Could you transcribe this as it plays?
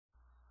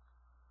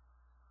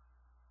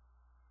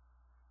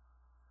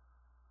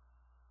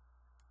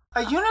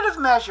A unit of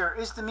measure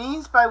is the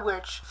means by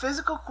which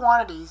physical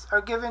quantities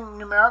are given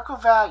numerical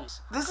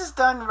values. This is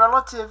done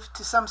relative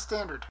to some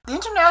standard. The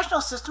International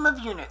System of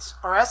Units,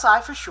 or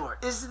SI for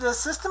short, is the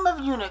system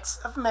of units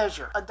of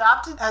measure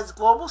adopted as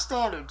global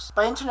standards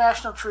by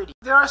international treaty.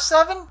 There are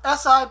 7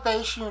 SI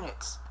base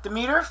units: the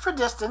meter for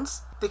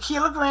distance, the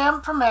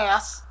kilogram for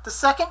mass, the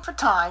second for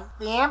time,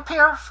 the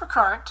ampere for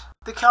current,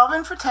 the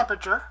Kelvin for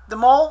temperature, the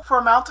mole for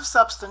amount of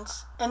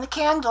substance, and the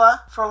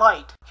candela for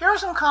light. Here are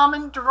some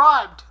common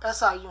derived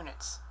SI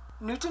units: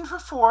 Newton for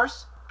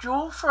force,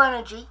 Joule for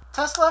energy,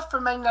 Tesla for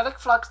magnetic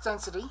flux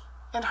density,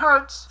 and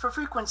Hertz for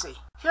frequency.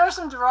 Here are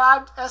some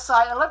derived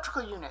SI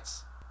electrical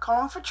units: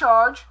 Coulomb for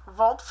charge,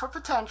 Volt for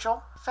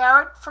potential,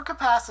 Farad for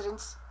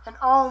capacitance, and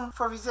Ohm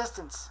for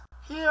resistance.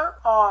 Here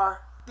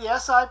are the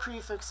SI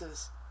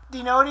prefixes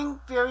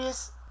denoting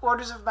various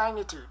orders of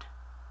magnitude.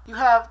 You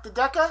have the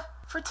deca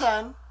for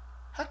 10,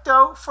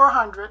 hecto for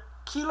 100,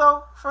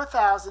 kilo for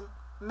 1,000,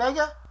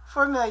 mega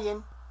for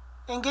 1,000,000,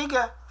 and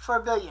giga for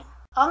 1,000,000,000.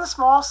 On the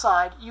small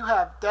side, you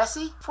have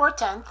deci for a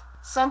tenth,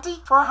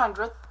 centi for a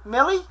hundredth,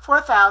 milli for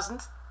a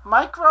thousandth,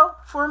 micro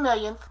for a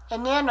millionth,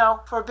 and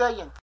nano for a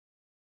billionth.